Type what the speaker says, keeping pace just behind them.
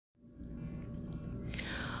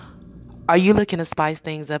Are you looking to spice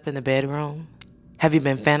things up in the bedroom? Have you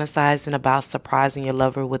been fantasizing about surprising your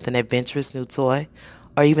lover with an adventurous new toy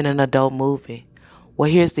or even an adult movie? Well,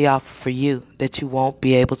 here's the offer for you that you won't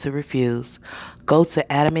be able to refuse. Go to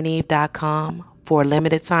adamandeve.com for a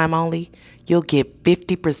limited time only. You'll get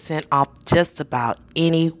 50% off just about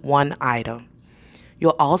any one item.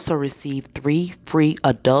 You'll also receive 3 free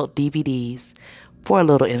adult DVDs for a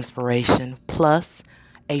little inspiration, plus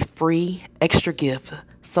a free extra gift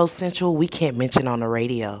so sensual we can't mention on the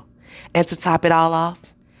radio. And to top it all off,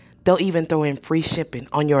 they'll even throw in free shipping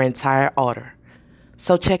on your entire order.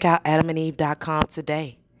 So check out adamandeve.com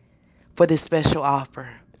today for this special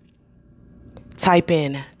offer. Type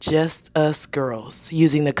in Just Us Girls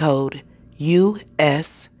using the code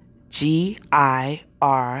USGIRLS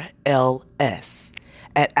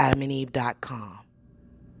at adamandeve.com.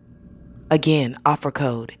 Again, offer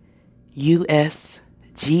code USGIRLS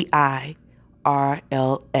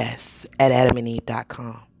at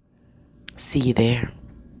adamandeve.com. See you there.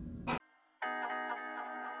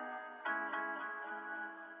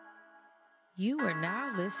 You are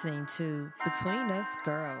now listening to Between Us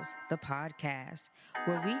Girls, the podcast,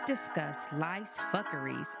 where we discuss life's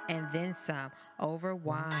fuckeries and then some over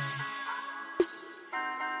wine.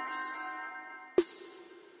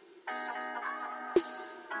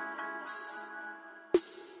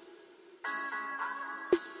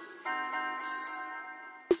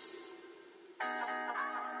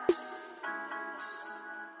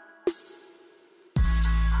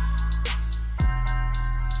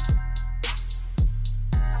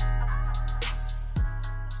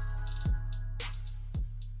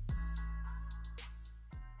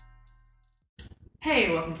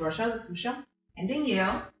 Hey, welcome to our show. This is Michelle. And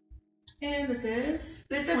Danielle. And this is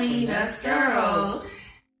Between Us Girls.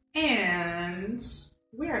 And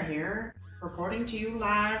we are here reporting to you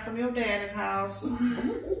live from your daddy's house.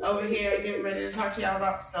 Over here, getting ready to talk to y'all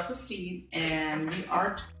about self-esteem and the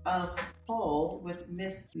art of Cole with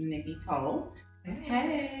Miss Nikki Cole.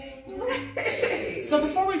 Hey. So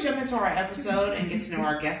before we jump into our episode and get to know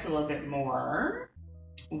our guests a little bit more,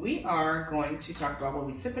 we are going to talk about what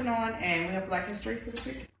we're sipping on, and we have Black History for this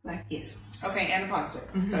week. Yes. Okay, and a positive.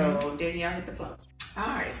 Mm-hmm. So Danielle, hit the flow. All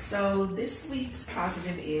right. So this week's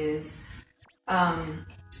positive is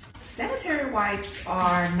sanitary wipes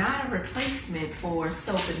are not a replacement for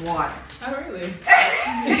soap and water. Oh, really?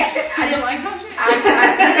 I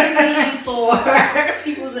need for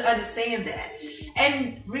people to understand that.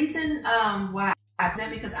 And reason why I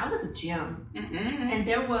did, because I was at the gym and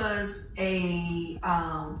there was a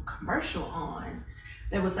commercial on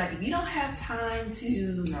that was like, if you don't have time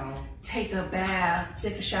to take a bath,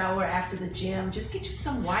 take a shower after the gym, just get you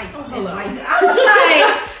some wipes. Oh, I was like,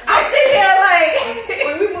 I'm sitting there like,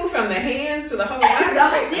 when we moved from the hands to the whole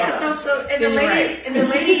body. Yeah, so and the lady in the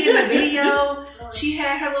video, she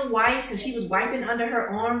had her little wipes and she was wiping under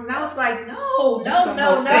her arms, and I was like, no. Damn, under her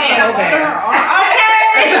arms. Okay.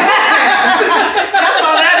 That's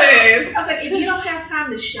all that is. I was like, if you don't have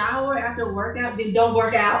time to shower after a workout, then don't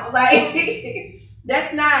work out. Like,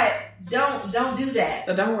 that's not, don't do that.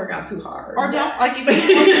 But don't work out too hard. Or don't, like, if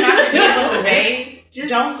you're not going to be able to bathe,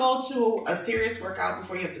 don't go to a serious workout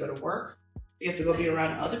before you have to go to work. You have to go be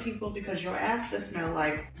around other people because your ass does smell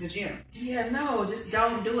like the gym. Yeah, no, just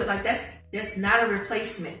don't do it. Like, that's not a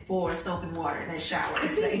replacement for soap and water in that shower. I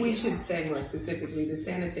think we should say more specifically, the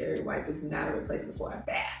sanitary wipe is not a replacement for a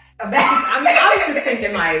bath. A bath. I mean, I was just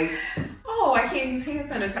thinking like, oh, I can't use hand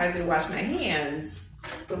sanitizer to wash my hands.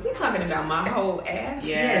 But we're talking about my whole ass.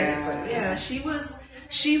 Yes. Yeah, she was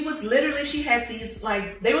literally, she had these,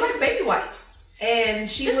 like, they were like baby wipes. And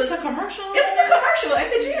This was a commercial? It was a commercial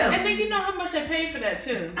at the gym. And then you know how much they paid for that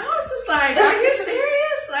too. I was just like, are you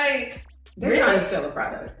serious? Like, they're trying to sell a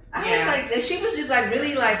product. I was like, she was just like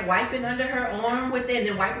really like wiping under her arm with it and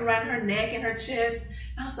then wiping around her neck and her chest.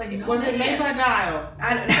 And I was like, no. Was it made by Dial?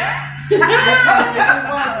 I don't know.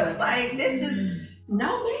 I was like, this is,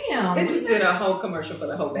 no ma'am. They just did a whole commercial for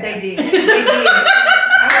the whole bath. They did.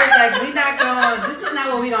 I was like, we're not going, this is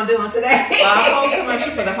not what we're going to do on today. A whole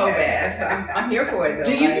commercial for the whole bath. I'm here for it though.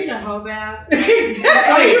 Do you need a whole bath?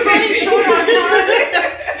 Exactly. Are you running short on time?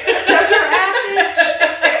 Does your ass itch?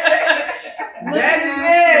 That is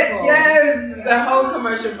it. Yes. The whole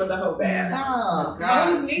commercial for the whole bath. Oh, I God.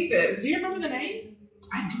 always need this. Do you remember the name?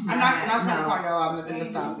 I do I'm not trying to call y'all out. I'm not going to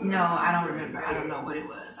stop. No, I don't remember. I don't know what it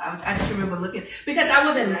was. I just remember looking, because I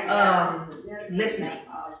wasn't listening.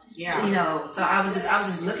 Yeah. You know, so I was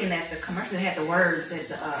just looking at the commercial that had the words and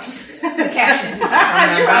the caption.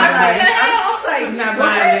 I was like, I'm not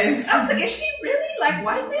buying this. I was like, is she really like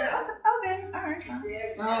white man? I was like, okay, all right.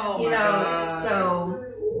 Oh, You my know, God. so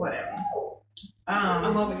whatever.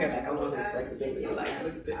 I'm over here like I want this flexibility. Like,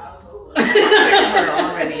 look at this.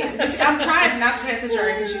 Already. I'm trying not to pay attention to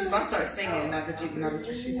her because she's about to start singing. Not that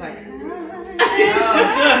she's like.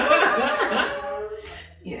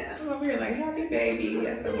 Yeah. I'm over here like happy baby.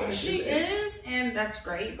 She is, and that's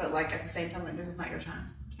great. But like at the same time, like, this is not your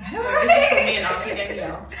time. Like, this is for me and Auntie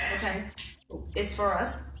Danielle. Okay, it's for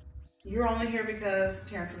us. You're only here because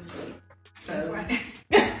Terrence is asleep. So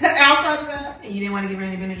outside of that, And you didn't want to give her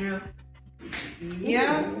any Benadryl?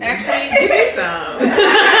 Yeah, actually, give me some.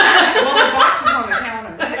 Well, the box is on the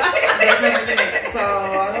counter. There's nothing in it, so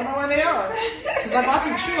I don't know where they are. Because I bought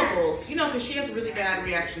some chewables, because she has really bad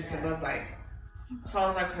reactions to bug bites. So I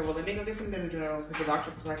was like, okay, well, let me go get some Benadryl. Because the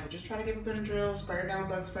doctor was like, well, just try to give her Benadryl, spray her down with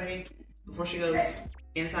bug spray before she goes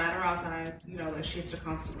inside or outside. That she has to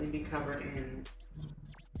constantly be covered in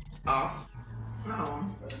off. Oh.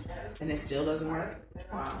 And it still doesn't work.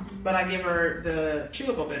 Wow. But I give her the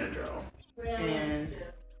chewable Benadryl. And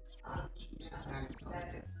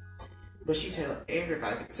but she tell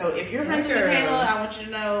everybody. So if you're friends with Michaela, I want you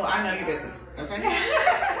to know I know your business, okay?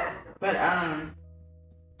 But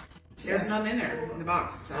there's nothing in there in the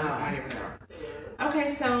box, so I don't know. Okay,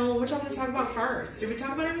 so what y'all want to talk about first? Did we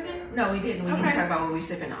talk about everything? No, we didn't. We need to talk about what we're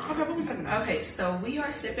sipping on. Okay, what we sipping on? Okay, so we are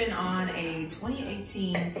sipping on a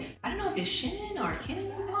 2018. I don't know if it's Chenin or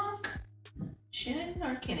Chenin Blanc. Chenin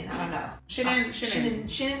or Chenin? I don't know.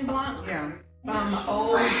 Chenin Blanc. Yeah. From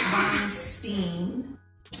Old Weinstein.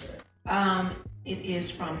 It is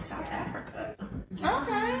from South Africa.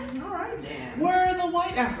 Okay. All right then. Where are the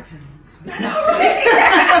white Africans? They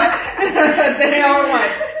are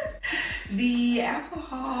white. The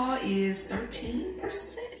alcohol is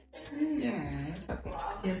 13%. Yeah. So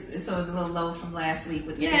it's a little low from last week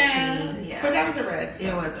with the 15. Yeah. But that was a red. So.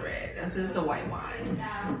 It was a red. This is a white wine.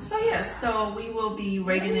 So so we will be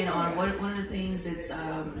rating it on one of the things. It's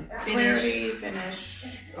clarity,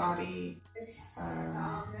 finish, body.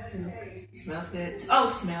 Smells good. Oh,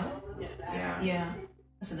 smell. Yeah. Yeah.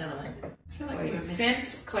 That's another one.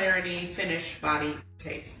 Scent, clarity, finish, body,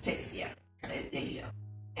 taste. Yeah. There you go.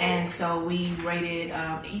 And so we rated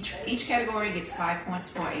each category gets 5 points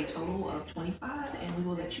for a total of 25, and we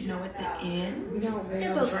will let you know at the end.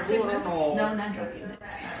 It was good or no? No, not drunkenness.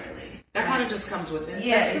 Not really. That kind of just comes with it.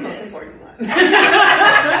 Yeah, that's the most important one.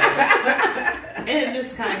 It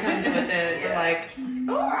just kind of comes with it. You're like,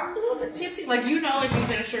 oh, I'm a little bit tipsy. Like, if you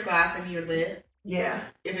finish your glass and you're lit. Yeah.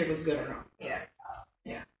 If it was good or not. Yeah.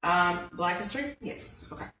 Black history? Yes.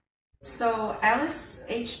 Okay. So Alice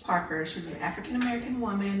H. Parker, she's an African-American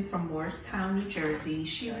woman from Morristown, New Jersey.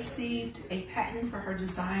 She received a patent for her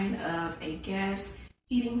design of a gas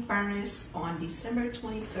heating furnace on December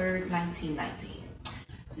 23rd, 1919.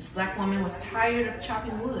 This black woman was tired of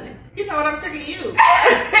chopping wood. You know what? I'm sick of you.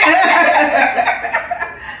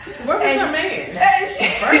 Where was her man?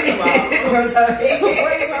 First of all, where was her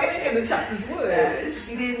man to chop this wood?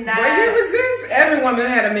 She did not. What year was this? Every woman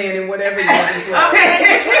had a man in whatever year this was. Every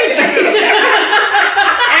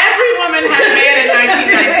woman had a man in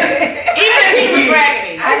 1919. Even if he was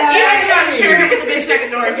raggedy. I know. Even if you got shared with the bitch next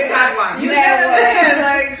door and beside one. You had a man.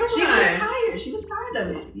 Like, come she on. was tired. She was tired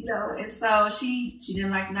of it, and so she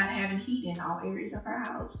didn't like not having heat in all areas of her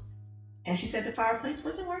house. And she said the fireplace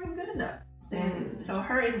wasn't working good enough. And so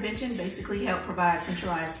her invention basically helped provide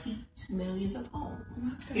centralized heat to millions of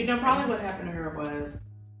homes. Probably what happened to her was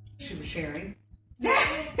she was sharing.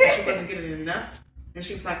 She wasn't getting enough. And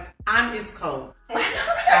she was like, I'm East Coast.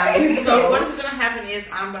 So what is going to happen is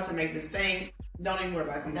I'm about to make this thing. Don't even worry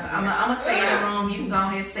about it. No, I'm going to stay in the room. You can go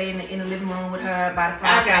ahead and stay in the living room with her by the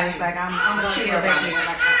fireplace. Like, I'm going to chill back here.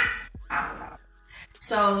 Like, I don't know.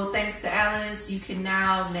 So thanks to Alice, you can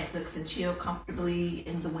now Netflix and chill comfortably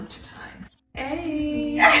in the wintertime.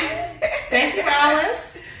 Hey. Thank you,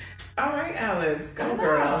 Alice. All right, Alice. Go,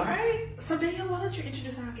 girl. All right. So, Danielle, why don't you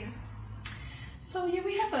introduce our guests? So,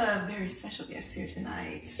 we have a very special guest here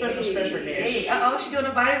tonight. Special guest. Hey, she's doing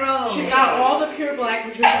a body roll. She got all the pure black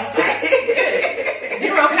nutritional facts.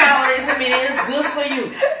 0 calories. I mean, it's good for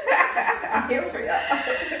you. I'm here for y'all.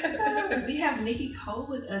 We have Nikki Cole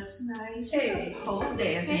with us tonight. She's a pole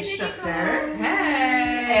dance Hey, instructor.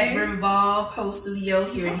 Hey. At Revolve Pole Studio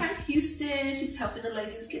here in Houston. She's helping the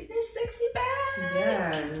ladies get their sexy back.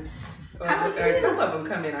 Yes. Some of them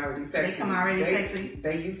come in already sexy. They come already sexy.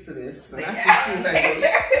 They used to this. And I just feel like,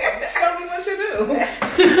 show me what you do.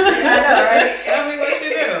 I know, right? Show me what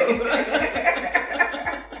you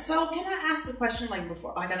do. So, can I ask a question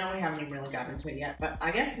before? I know we haven't even really gotten into it yet, but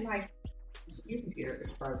I guess your computer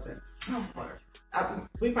is frozen. Oh,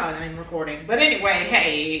 we probably not even recording. But anyway,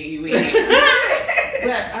 hey.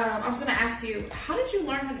 But I was going to ask you, how did you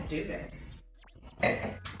learn how to do this?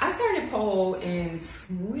 I started pole pole in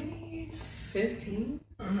 2015.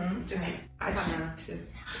 Mm-hmm. Just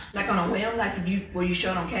Like on a whim, like were you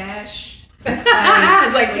showing them cash? I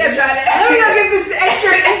was like, yeah, try that. Let me go get this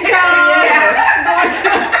extra income.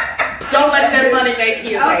 Don't let their money make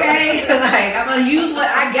you. Okay, like I'm gonna use what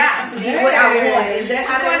I got to get what I want. Is that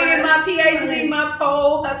how I'm that going to get works? my PhD, my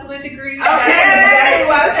pole hustling degree. Okay. That's exactly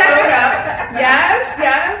why I showed up. Yes.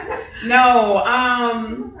 No,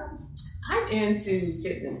 I'm into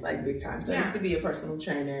fitness like big time. So I used to be a personal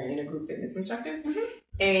trainer and a group fitness instructor.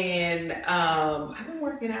 And I've been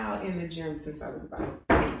working out in the gym since I was about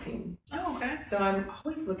 18. Oh, okay. So I'm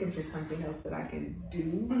always looking for something else that I can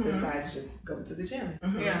do besides just go to the gym.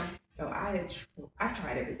 Yeah. So I've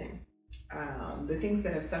tried everything. The things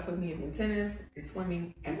that have stuck with me have been tennis and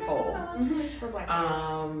swimming and pole. Tennis for black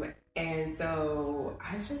girls. And so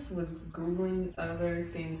I just was Googling other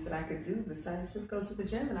things that I could do besides just go to the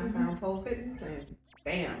gym, and I found pole fitness, and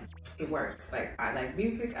bam, it works. Like, I like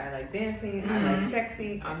music, I like dancing, I like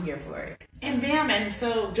sexy, I'm here for it. And damn, and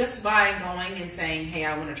so just by going and saying, hey,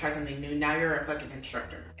 I want to try something new, now you're a fucking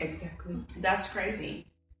instructor. Exactly. That's crazy.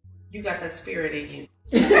 You got that spirit in you.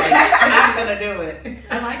 Like, I'm gonna do it.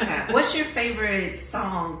 I like that. What's your favorite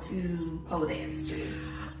song to pole dance to?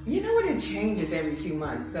 You know what? It changes every few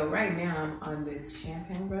months. So right now I'm on this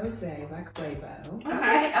Champagne Rosé by Quavo.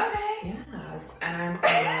 Okay. Yes. And I'm on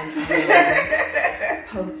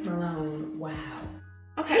Post Malone. Wow.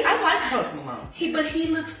 Okay, I like Post Malone. But he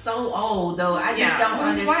looks so old though. I just don't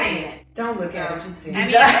well, he's understand. Don't look at him. Just do And,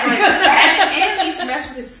 it. and he's messed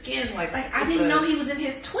with his skin. Like I didn't know he was in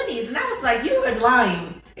his 20s, and I was like, you are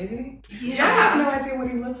lying. Is he? Yeah. I have no idea what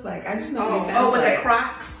he looks like. I just know what he sounds with like. the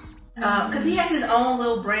Crocs. Because he has his own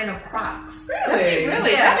little brand of Crocs. Does he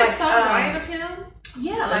really? Yeah, That is like, so white of him.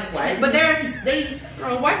 Yeah, That's white. but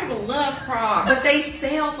Girl, white people love Crocs. but they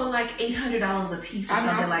sell for like $800 a piece or I'm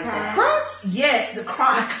not something like that. Crocs? Yes, the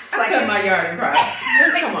Crocs. I cut my yard in Crocs.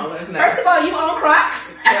 Come on, let's not. First of all, you own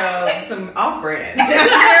Crocs. Some off-brand. That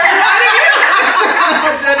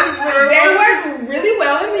is They work really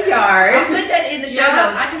well in the yard. I'll put that in the show Yeah,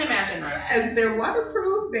 notes. I can imagine that. As they're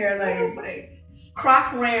waterproof, they're like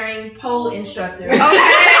Croc wearing pole instructor. Okay.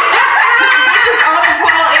 Just all the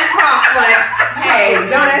Paul and Crocs. Like, hey,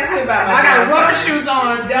 don't ask me about my I got downtime. rubber shoes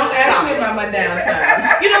on. Don't ask me about my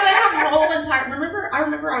downtime. You know, they have whole entire. I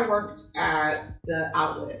remember I worked at the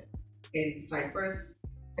outlet in Cyprus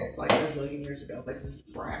like a zillion years ago. Like this is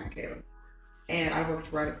before I had Michaela, and I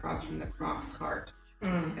worked right across from the Crocs cart.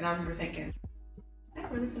 And I remember thinking, I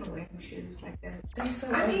really feel away from shoes like that. They're so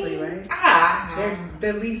ugly, right? They're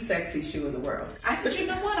They're the least sexy shoe in the world. but you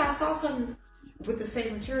know what? I saw some with the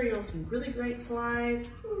same material, some really great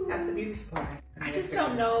slides at the beauty supply. I just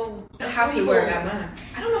don't know That's how probably people. where I got mine.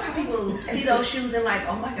 I don't know how people see those shoes and like,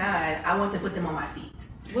 oh my god, I want to put them on my feet.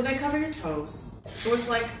 Well, they cover your toes, so it's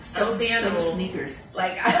like So a sandal. sneakers,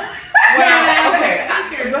 like. Well, okay,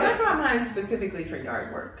 Sneakers. but I brought mine specifically for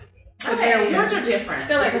yard work. Okay. Yours are different.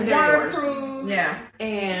 They're like because they're yours. waterproof. Yeah.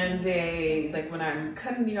 And they, like when I'm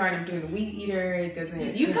cutting the yard, I'm doing the weed eater, it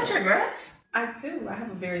doesn't. You cut your grass? I do. I have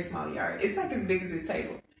a very small yard. It's like as big as this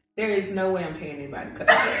table. There is no way I'm paying anybody to cut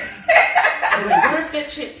the grass. You're a fit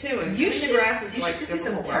chick too, and You cutting should. the grass is You like should just get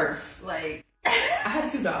some difficult work. turf. Like. I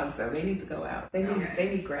have 2 dogs though. They need to go out. They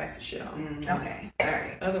need grass to shit on. Okay. All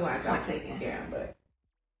right. Otherwise, Point I'm taken. Yeah, but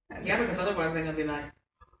Yeah, because otherwise they're gonna be like,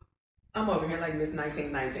 I'm over here like Miss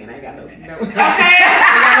 1919. I ain't got no. okay, I got no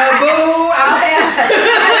boo. I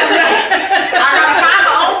gotta find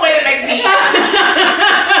my own way to make meat. I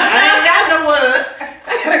ain't got no wood. I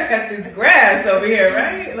gotta cut this grass over here,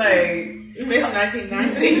 right? Like Miss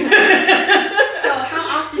 1919. So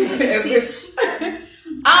how often do you teach?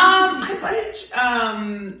 I teach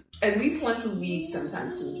at least once a week,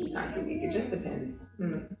 sometimes 2 or 3 times a week. It just depends.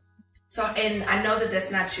 So, and I know that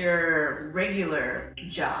that's not your regular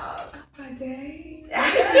job. By day.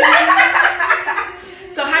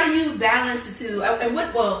 So how do you balance the two? And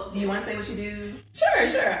well, do you want to say what you do?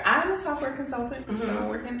 Sure. I'm a software consultant, so I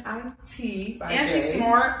work in IT by And day. she's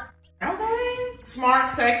smart, Okay.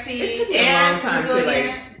 sexy, It took me a and long time to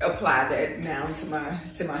resilient. like apply that noun to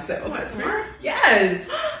myself. What, smart? Yes.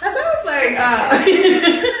 That's why I was like,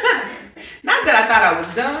 not that I thought I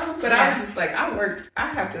was dumb, but I was just like, I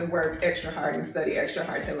have to work extra hard and study extra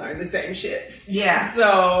hard to learn the same shit. Yeah.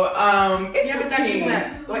 So, Yeah, but that's just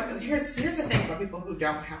that. Like, here's the thing about people who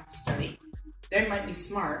don't have to study. They might be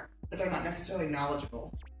smart, but they're not necessarily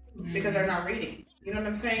knowledgeable because they're not reading. You know what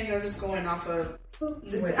I'm saying? They're just going off of. I'm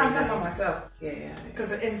talking about myself. Yeah.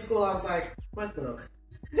 Because in school I was like, what book?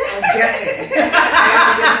 I'm guessing. I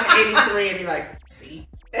would get like 83 and be like, see.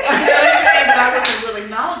 You know what I'm saying? But I wasn't really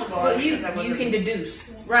knowledgeable. Well, you because I wasn't- can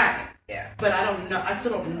deduce. Right. Yeah. But I don't know. I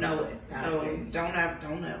still don't know it. So don't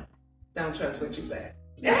know. Don't trust what you say.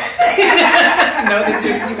 Know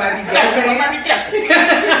that you might be guessing.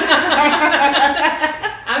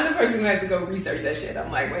 I'm the person who has to go research that shit.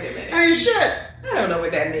 I'm like, wait a minute. Are you should. I don't know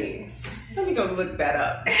what that means. Let me go look that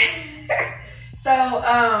up. So,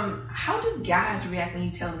 how do guys react when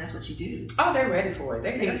you tell them that's what you do? Oh, they're ready for it.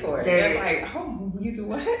 They're here for it. They're like, oh, you do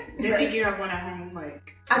what? They think you have one at home,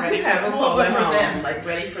 like I do have a pole at home. Them, like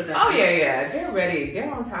ready for them. Oh yeah, they're ready. They're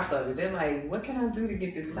on top of it. They're like, what can I do to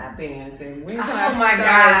get this lap dance? And where can I start?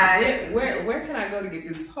 God. Where can I go to get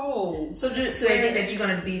this pole? So they think that you're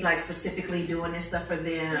gonna be like specifically doing this stuff for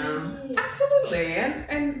them. Absolutely,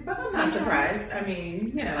 but I'm not surprised. I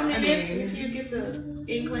mean, you know, if you get the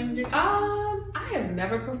inkling. I have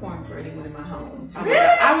never performed for anyone in my home. Really?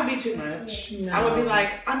 I would be too much. No. I would be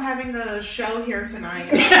like, I'm having a show here tonight.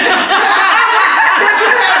 Would you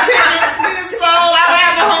have tickets being sold? I would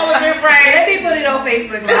have the whole event right. Let me put it on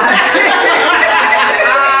Facebook Live.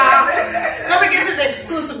 Let me get you the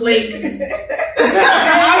exclusive link.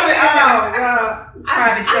 It's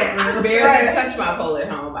private chat. I barely touch my pole at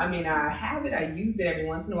home. I mean, I have it. I use it every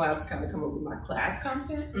once in a while to kind of come up with my class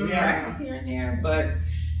content and practice here and there, but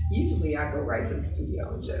usually I go right to the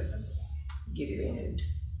studio and just get it in.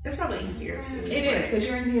 It's probably easier too. It is, because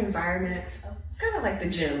you're in the environment. It's kind of like the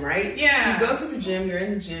gym, right? Yeah. You go to the gym, you're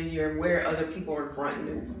in the gym, you're where other people are grunting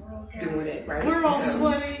and doing it, right? We're all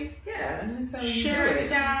sweaty. Yeah. And so sharing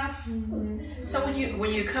stuff. Mm-hmm. So when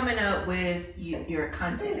you're coming up with your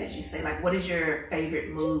content, as you say, like what is your favorite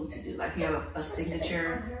move to do? Like you have a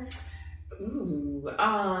signature? Ooh,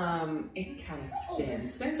 it kind of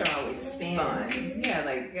spins. Spins are always fun. Yeah,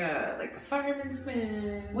 like a fireman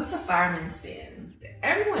spin. What's a fireman spin?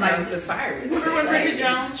 Everyone knows the fireman spin. Remember when Bridget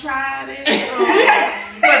Jones tried it?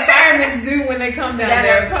 It's what firemen do when they come down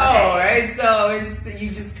their pole, right? So you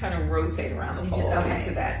just kind of rotate around the pole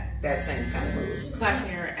into that same kind of move.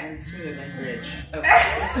 Classier and smoother than Bridge. Okay.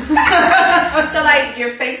 So like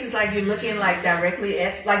your face is like you're looking like directly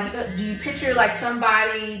at, like do you picture like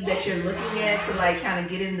somebody that you're looking at to like kind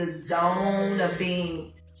of get in the zone of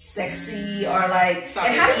being sexy, or like,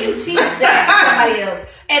 and how do you teach that to somebody else?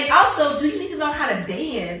 And also, do you need to know how to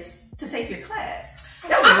dance to take your class?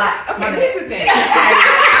 That was a lot. Okay, here's the thing. I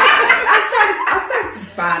started at the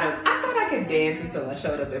bottom. I thought I could dance until I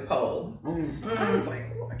showed up at pole. I was like,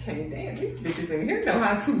 I can't dance. These bitches in here know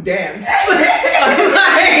how to dance. I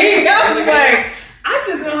was like, I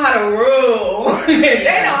just know how to roll.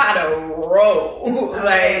 They know how to roll.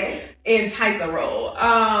 Like, entice a roll.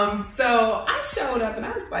 So I showed up and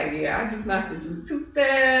I was like, I just knocked the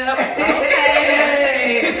two-step.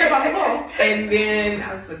 Okay. Two-step on the pole. And then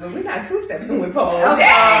I was like, well, we're not two-stepping with poles. Okay.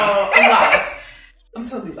 I'm lost. I'm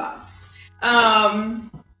totally lost.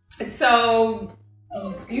 So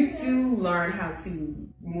you do learn how to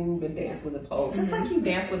move and dance with a pole, just like you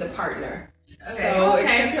dance with a partner. Okay. So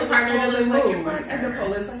Okay, your partner doesn't like move, your partner. and the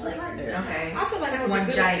pole is like your partner. Okay. I feel like I would one be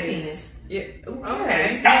good giant at this. penis. Yeah.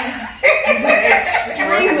 Okay.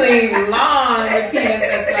 Extremely long penis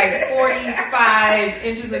that's like 45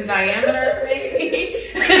 inches in diameter, maybe.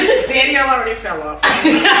 Danielle already fell off.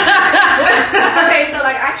 Okay, so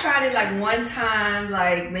like I tried it like one time,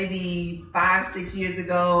 like maybe 5-6 years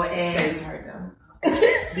ago, and It's hard though.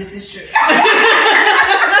 this is true.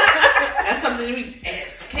 That's something we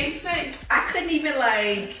can't say. I couldn't even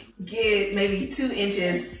like get maybe 2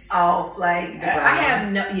 inches off. Like I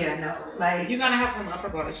have like You're gonna have some upper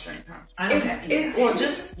body strength, huh? I don't have. Or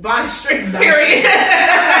just body strength, period. You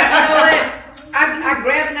know what? I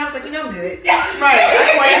grabbed and I was like, I'm good. Right.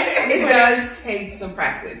 It does take some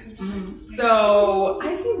practice. Mm-hmm. So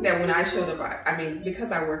I think that when I showed up, I mean,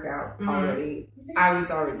 because I work out already, I was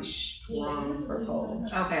already strong for pole.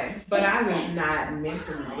 Okay. But I was not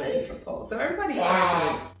mentally ready for pole. So everybody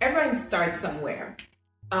starts somewhere.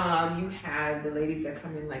 You have the ladies that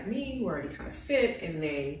come in like me who are already kind of fit and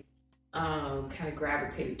they kind of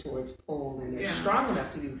gravitate towards pole and they're strong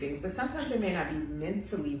enough to do things, but sometimes they may not be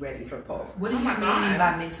mentally ready for pole. What do you mean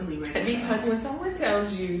by mentally ready? Because when someone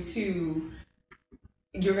tells you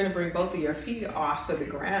you're going to bring both of your feet off of the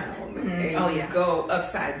ground and go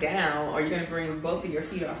upside down, or you're going to bring both of your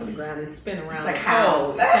feet off of the ground and spin around the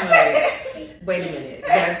pole. It's kind of like, wait a minute,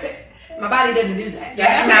 my body doesn't do that.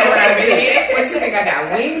 That's not what I do. What you think, I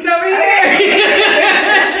got wings over here?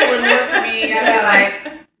 That shit wouldn't work for me. I'd be like,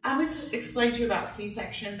 I'm going to explain to you about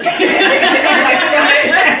C-sections. We're not going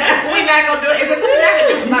to do it. It's just something I can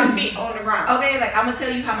do with my feet on the ground. Okay, like I'm going to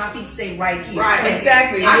tell you how my feet stay right here. Right,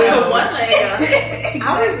 exactly. I put one leg up. Exactly. I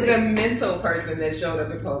was the mental person that showed up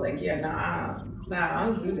at pole like, I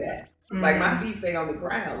don't do that. Like my feet stay on the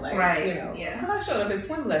ground. Like, you know. Yeah. I showed up at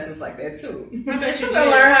swim lessons like that too. I bet you I'm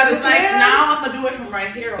gonna learn how to swim. Like, now I'm gonna do it from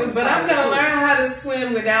right here. On but I'm gonna learn how to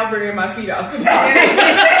swim without bringing my feet off the bottom.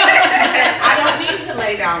 I don't need to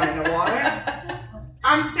lay down in the water.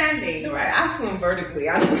 I'm standing. Right. I swim vertically.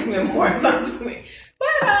 I don't swim horizontally.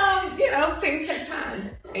 But you know, things take time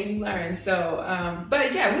and you learn. So,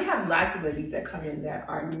 but yeah, we have lots of ladies that come in that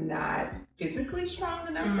are not physically strong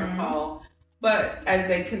enough for pole. But as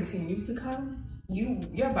they continue to come,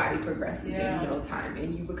 your body progresses in no time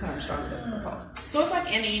and you become strong enough for pole. So it's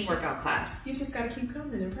like any workout class. You just gotta keep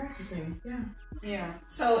coming and practicing. Yeah.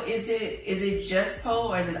 So is it just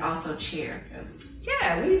pole or is it also chair?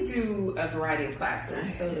 Yeah, we do a variety of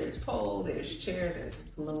classes. So there's pole, there's chair, there's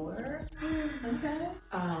floor. Okay.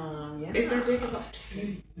 Yeah. Is there big about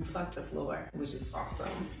you fuck the floor, which is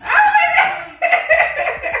awesome.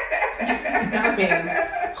 I mean,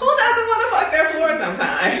 who doesn't want to fuck their floor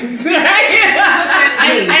sometimes? But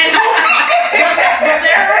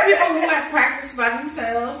there are people who have practiced by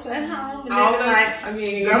themselves at home. And they're like, I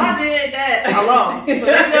mean, girl, I did that alone. So you've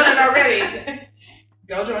done it already.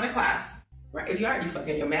 Go join a class. Right. If you're already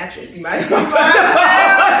fucking your mattress, you might as well fuck the floor.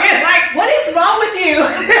 Like, what is wrong with you?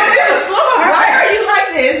 Why are you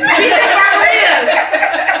like this?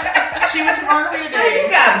 She went to Margarita Day. You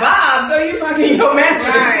got Bob, so you fucking your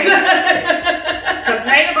mattress. Right. Because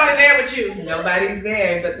ain't nobody there with you. Nobody's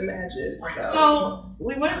there but the mattress. So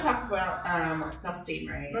we want to talk about self-esteem,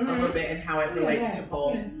 right? A little bit and how it relates to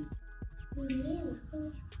pole. Yes.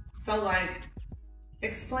 So like,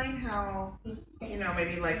 explain how, you know,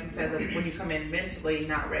 maybe like you said, that when you come in mentally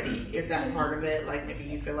not ready, is that part of it? Like maybe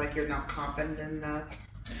you feel like you're not confident enough.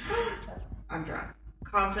 I'm drunk.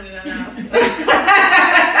 Confident enough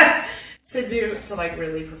to like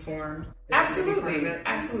really perform. Absolutely.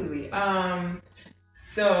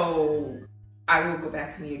 So I will go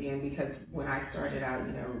back to me again because when I started out,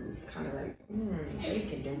 you know, it was kind of like,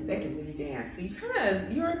 they can really dance. So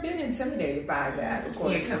you're a bit intimidated by that, of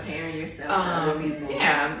course. You're comparing yourself to other people.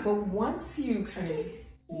 Yeah, but once you kind of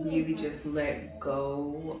really just let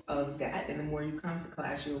go of that, and the more you come to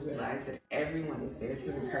class, you'll realize that everyone is there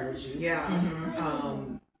to encourage you. Yeah.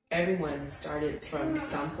 Everyone started from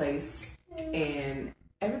someplace, and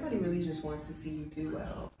everybody really just wants to see you do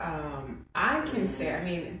well. I can say, I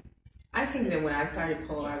mean, I think that when I started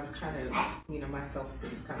pole, I was kind of, you know, my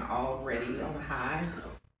self-esteem was kind of already on a high,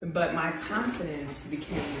 but my confidence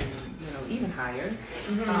became, you know, even higher.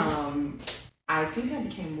 I think I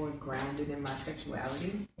became more grounded in my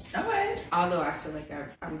sexuality. Okay. Although I feel like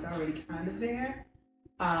I was already kind of there.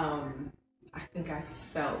 I think I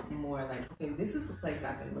felt more like, okay, this is the place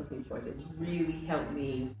I've been looking for that really helped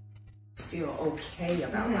me feel okay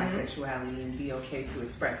about my sexuality and be okay to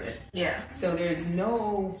express it. Yeah. So there's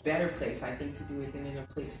no better place, I think, to do it than in a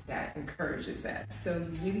place that encourages that. So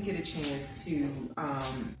you really get a chance to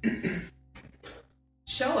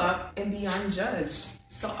show up and be unjudged.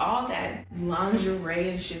 So all that lingerie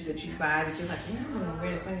and shit that you buy that you're like, I'm gonna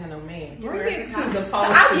wear this, I ain't got no man. Bring it to the pole.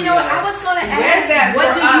 You know, I was gonna ask,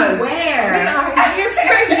 what do you wear? We are here for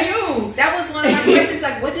you. That was one of my questions.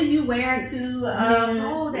 Like, what do you wear to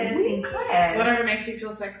pole dance in class? Whatever makes you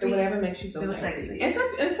feel sexy. Whatever makes you feel sexy. And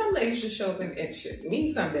some ladies just show up in shit.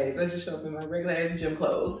 Me, some days I just show up in my regular ass gym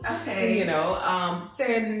clothes. Okay. You know,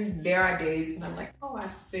 then there are days when I'm like, oh, I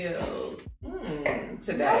feel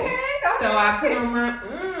today. Okay. So I put on my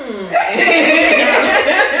you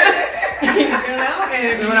know,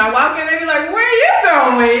 and when I walk in, they be like, where are you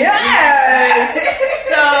going? Yes.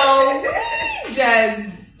 So we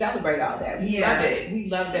just celebrate all that. We love it. We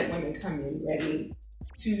love that women come in ready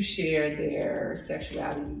to share their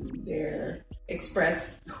sexuality,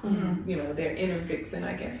 express who, you know, their inner vixen,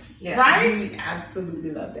 I guess. Yeah. Right? We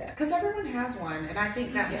absolutely love that. Because everyone has one. And I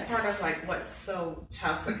think that's part of like what's so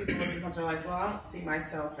tough for people when sometimes they're like, well, I don't see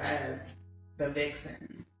myself as the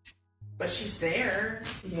vixen. But she's there.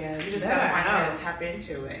 Yeah, you just gotta find out and tap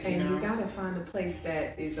into it. And you gotta find a place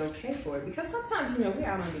that is okay for it. Because sometimes, you know, we're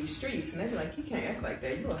out on these streets and they're like, you can't act like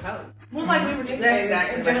that. You're a hoe. Well, like we were just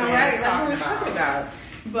exactly like we were talking about.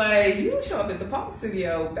 But you show up at the pole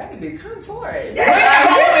studio, baby, come for it.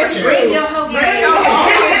 Bring your hoe game.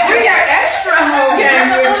 Bring your extra hoe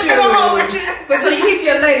game with you. But so you keep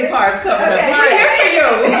your lady parts covered up. We're here for you.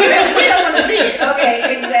 We don't want to see it.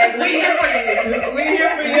 Okay, exactly. We're here for you. We're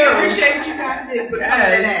here for you. We appreciate what you guys is, but cover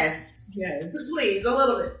that ass. Yes. Please, a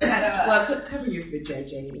little bit. Well, cover your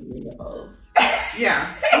vajayjay and your nipples. Yeah.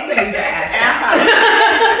 Leave your ass out.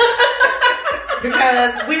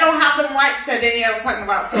 Because we don't have them whites that Danielle was talking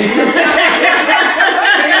about. So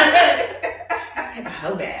take a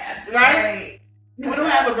hoe bath. Right? We don't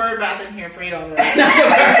have a bird bath in here for you already.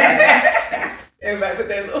 Everybody put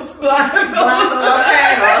their little blindfolds.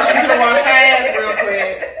 Okay, well, she's gonna wash her ass real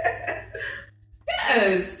quick.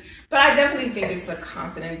 Yes, but I definitely think it's a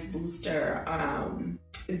confidence booster.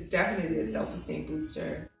 It's definitely a self-esteem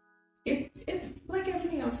booster. It like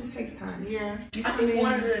everything else, it takes time. Yeah. I think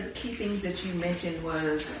one of the key things that you mentioned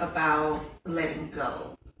was about letting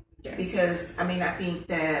go. Yes. Because, I mean, I think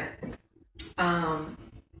that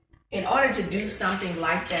in order to do something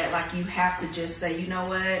like that, like you have to just say, you know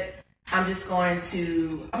what, I'm going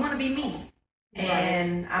to be me. Right.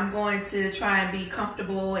 And I'm going to try and be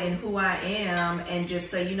comfortable in who I am and just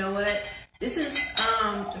say, you know what, this is,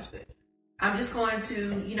 I'm just going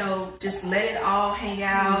to, just let it all hang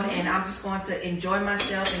out and I'm just going to enjoy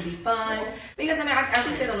myself and be fun. Because, I mean, I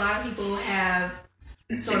think that a lot of people have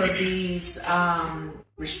sort of these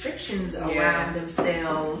restrictions around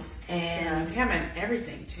themselves and Damn,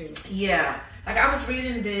 everything too. yeah. Like I was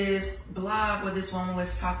reading this blog where this woman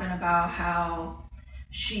was talking about how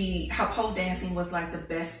pole dancing was like the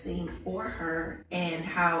best thing for her and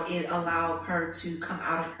how it allowed her to come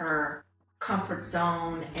out of her comfort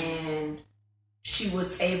zone and she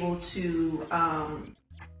was able to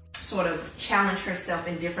sort of challenge herself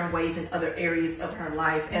in different ways in other areas of her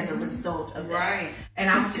life as a result of that. Right. And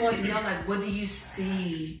I just wanted to know, like, what do you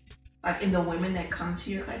see, like, in the women that come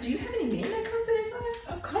to your class? Do you have any men that come to your class?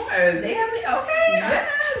 Of course. They have me? Okay. Yes,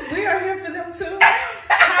 we are here for them too.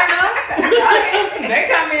 They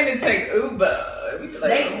come in and take Uber.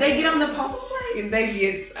 Like, They get on the pole? and they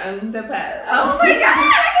get on the pole. Oh my God, I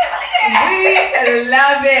can't believe that. We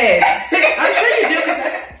love it. I'm sure you do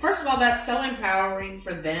because first of all, that's so empowering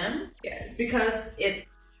for them. Yes. Because it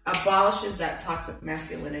abolishes that toxic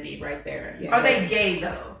masculinity right there. Yes. Are they gay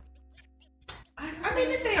though? I mean,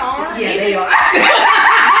 if they are, Yeah, even- they are.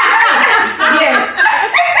 Yes.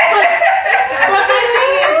 But my thing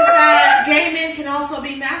is that gay men can also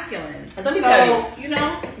be masculine. Let me tell you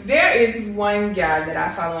know, There is one guy that I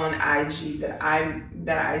follow on IG that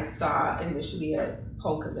I saw initially at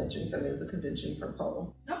pole convention. So there's a convention for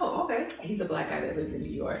pole. Oh, okay. He's a black guy that lives in New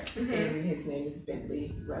York, and his name is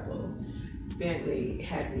Bentley Rebel. Bentley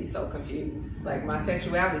has me so confused. Like my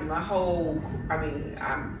sexuality,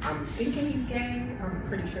 I'm thinking he's gay. I'm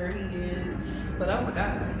pretty sure he is. But oh my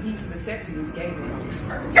God, he's the sexiest gay man on this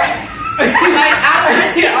earth. like I would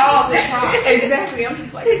risk it all to try. Exactly. I'm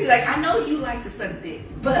just like, She's like, I know you like to suck dick,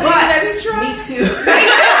 but let's try. me too.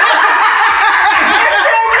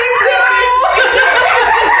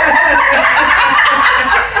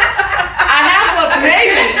 I have a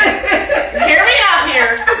baby. Hear me out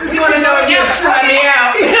here. I just want to know if you'll try me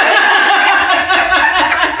out.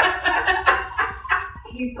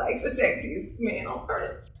 He's like the sexiest man on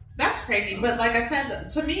earth. That's crazy. But like I said,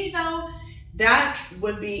 to me though, that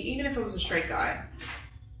would be, even if it was a straight guy,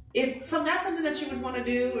 so that's something that you would want to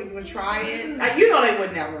do or you would try it. You know they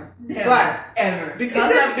would never. But Ever.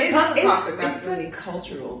 because of toxic masculinity. It's a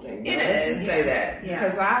cultural thing. It Let's is. just say that. Yeah.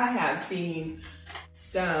 Because I have seen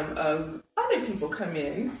some of other people come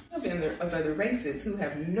in of other races who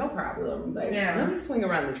have no problem. Like, let me swing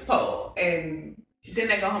around this pole. And Then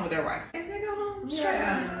they go home with their wife. they go home.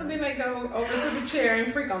 Yeah. And then they go over to the chair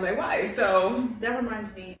and freak on their wife. So, That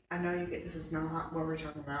reminds me, I know you get, this is not what we're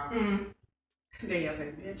talking about. There you go,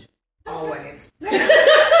 say, bitch. Always.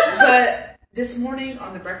 But this morning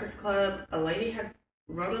on the Breakfast Club, a lady had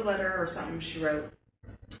wrote a letter or something she wrote.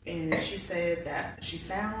 And she said that she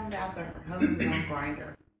found out that her husband was on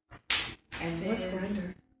Grindr. And then what's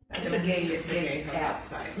Grindr? It's a gay hookup app.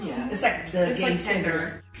 site. Yeah. It's like the It's gay like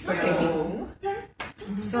Tinder for gay people.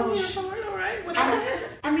 So all right.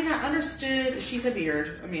 I mean, I understood she's a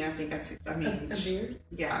beard. I mean, I mean, A beard?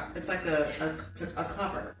 Yeah, it's like a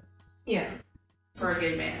cover Yeah. for a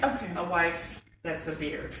gay man. Okay. A wife that's a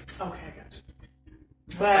beard. Okay, I got you.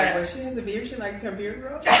 But When she has a beard, she likes her beard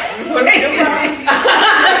rolled. I'm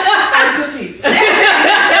confused.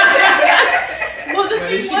 well, the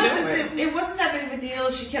What is thing she was, doing? it wasn't that big of a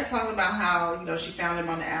deal. She kept talking about how she found him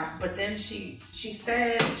on the app, but then she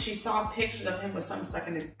said she saw pictures of him with something stuck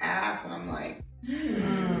in his ass, and I'm like,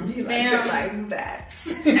 He likes Ma'am. it like that.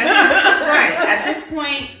 At this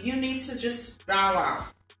point, you need to just bow out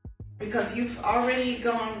because you've already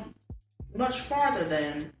gone much farther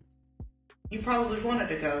than you probably wanted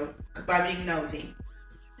to go by being nosy.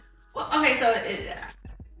 Well, okay, so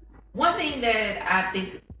one thing that I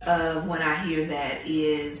think when I hear that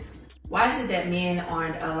is, why is it that men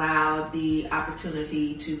aren't allowed the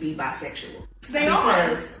opportunity to be bisexual? They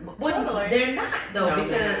are. Totally. They're not, though. No,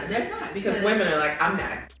 they're not. Because women are like, I'm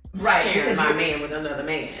not Right, sharing because my man with another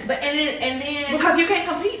man. But and then because you can't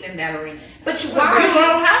compete in that arena. But you don't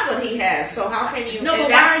have what he has, so how can you? No, but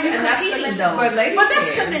why are you competing though? But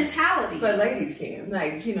that's the mentality. But ladies can,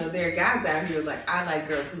 like, you know, there are guys out here like, I like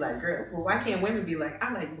girls who like girls. Well, why can't women be like,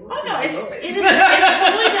 I like boys? Oh no, it's totally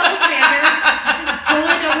double standard.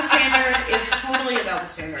 Totally double standard. It's totally a double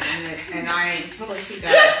standard, and I totally see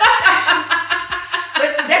that.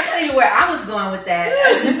 But that's not even where I was going with that.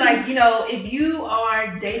 It's just like, you know, if you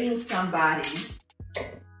are dating somebody,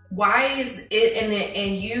 why is it, and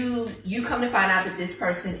you come to find out that this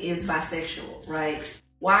person is bisexual, right?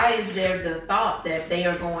 Why is there the thought that they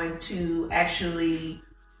are going to actually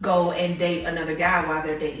go and date another guy while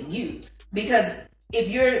they're dating you? Because if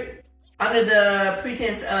you're under the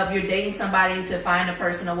pretense of you're dating somebody to find a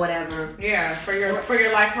person or whatever. Yeah, for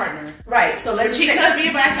your life partner. Right. So let's she could be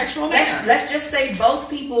a bisexual man. Let's just say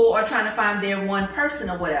both people are trying to find their one person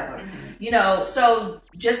or whatever. Mm-hmm. You know, so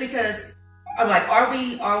just because I'm like, are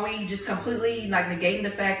we just completely like negating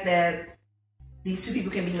the fact that these two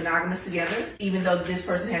people can be monogamous together, even though this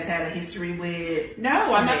person has had a history with?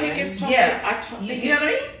 No, I think it's totally. Yeah. You know what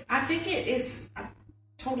I mean? I think it is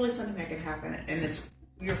totally something that can happen, and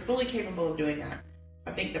you're fully capable of doing that.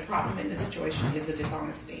 I think the problem in this situation is the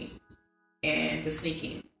dishonesty and the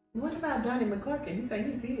sneaking. What about Donnie McClurkin? He said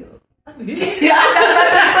he's healed.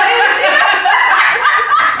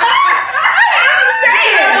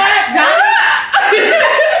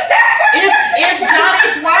 If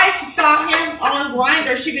Donnie's wife saw him on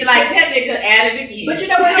Grindr, she'd be like, that nigga at it again. But you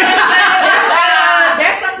know what?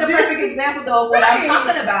 That's like the perfect example though of what I'm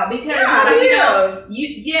talking about, because it's like, you know,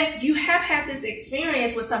 you have had this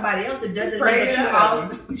experience with somebody else. It doesn't mean that you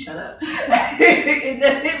also shut up. It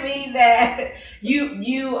doesn't mean that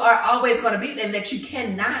you are always going to be, and that you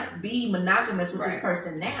cannot be monogamous with this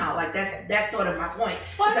person now. Like that's sort of my point.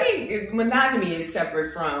 Well, I think monogamy is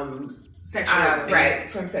separate from sexuality, right?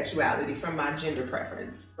 From sexuality, from my gender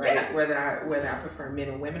preference, right? Yeah. Whether I prefer men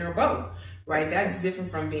or women or both. Right, that's different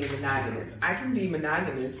from being monogamous. I can be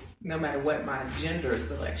monogamous no matter what my gender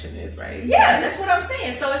selection is, right? Yeah, that's what I'm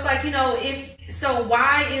saying. So it's like, you know,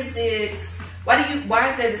 why is there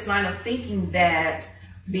this line of thinking that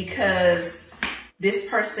because this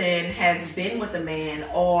person has been with a man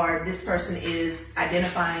or this person is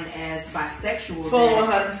identifying as bisexual, full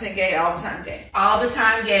 100% gay, all the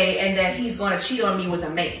time gay, and that he's going to cheat on me with a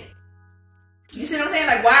man? You see what I'm saying?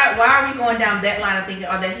 Like, why are we going down that line of thinking,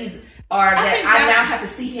 or that he's I now have to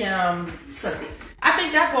see him something? I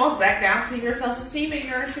think that goes back down to your self-esteem and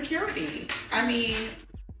your security. I mean,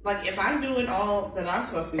 like, if I'm doing all that I'm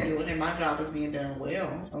supposed to be doing and my job is being done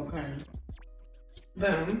well, okay.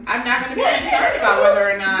 Boom. I'm not going to be concerned about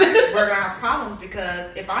whether or not we're going to have problems,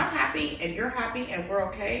 because if I'm happy and you're happy and we're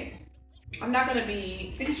okay, I'm not going to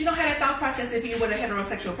be... Because you don't have that thought process if you're with a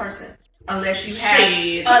heterosexual person. Unless you have,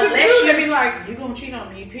 you're be like, you gonna cheat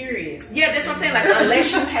on me, period. Yeah, that's what I'm saying. Like,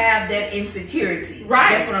 unless you have that insecurity,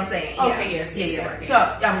 right? That's what I'm saying. Okay, yes, yeah. So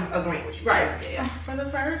I'm agreeing with you, right? Yeah. For the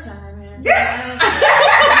first time, man. Yeah.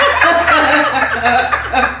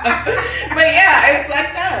 But yeah, it's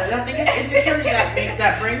like that. I think it's insecurity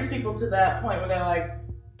that brings people to that point where they're like,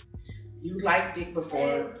 you liked dick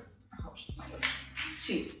before. I hope she's not listening.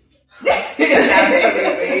 She's.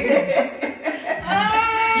 Absolutely.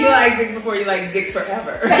 You like dick before you like dick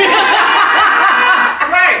forever. Right.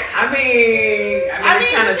 I mean,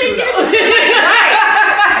 it's kind of true though. Right.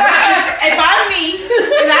 If I'm me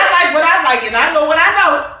and I like what I like and I know what I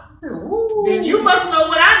know, then you must know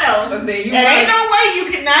what I know. And ain't no way you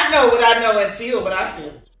cannot know what I know and feel what I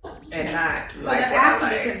feel. And not. So that has to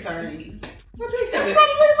be concerning. That's probably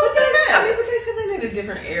a little bit of it. I mean, but they feel it in a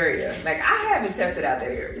different area. Like, I haven't tested out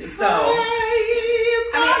that area, so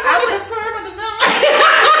I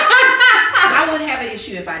would have an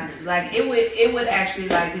issue if I knew. Like, it would actually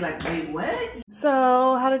like be like, wait, what?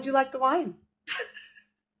 So, how did you like the wine?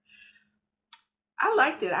 I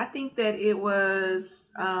liked it. I think that it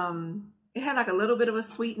was it had like a little bit of a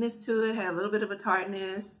sweetness to it, had a little bit of a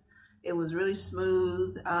tartness. It was really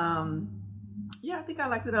smooth. Yeah, I think I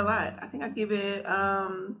liked it a lot. I think I give it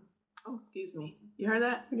oh, excuse me. You heard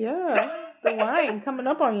that? Yeah. The wine coming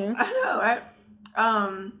up on you. I know, right?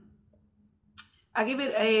 I give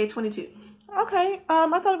it a 22. Okay.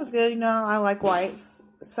 I thought it was good. You know, I like whites.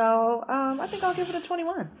 So, I think I'll give it a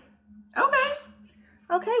 21.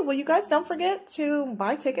 Okay. Well, you guys don't forget to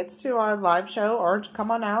buy tickets to our live show, or come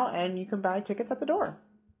on out and you can buy tickets at the door.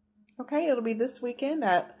 Okay. It'll be this weekend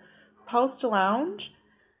at Post Lounge.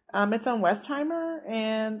 It's on Westheimer,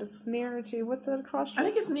 and it's near to, what's that across street? I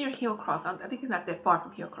think it's near Hillcroft. I think it's not that far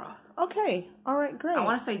from Hillcroft. Okay. All right, great. I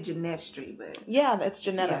want to say Jeanette Street, but... Yeah, that's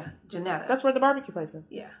Janetta. Yeah, Janetta. That's where the barbecue place is.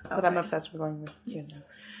 Yeah. But okay. I'm obsessed with going with Janetta.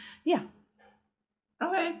 Yeah.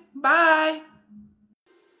 Okay, bye.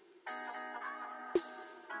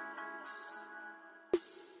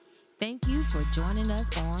 Thank you for joining us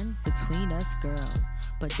on Between Us Girls.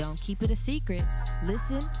 But don't keep it a secret.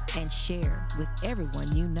 Listen and share with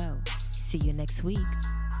everyone you know. See you next week.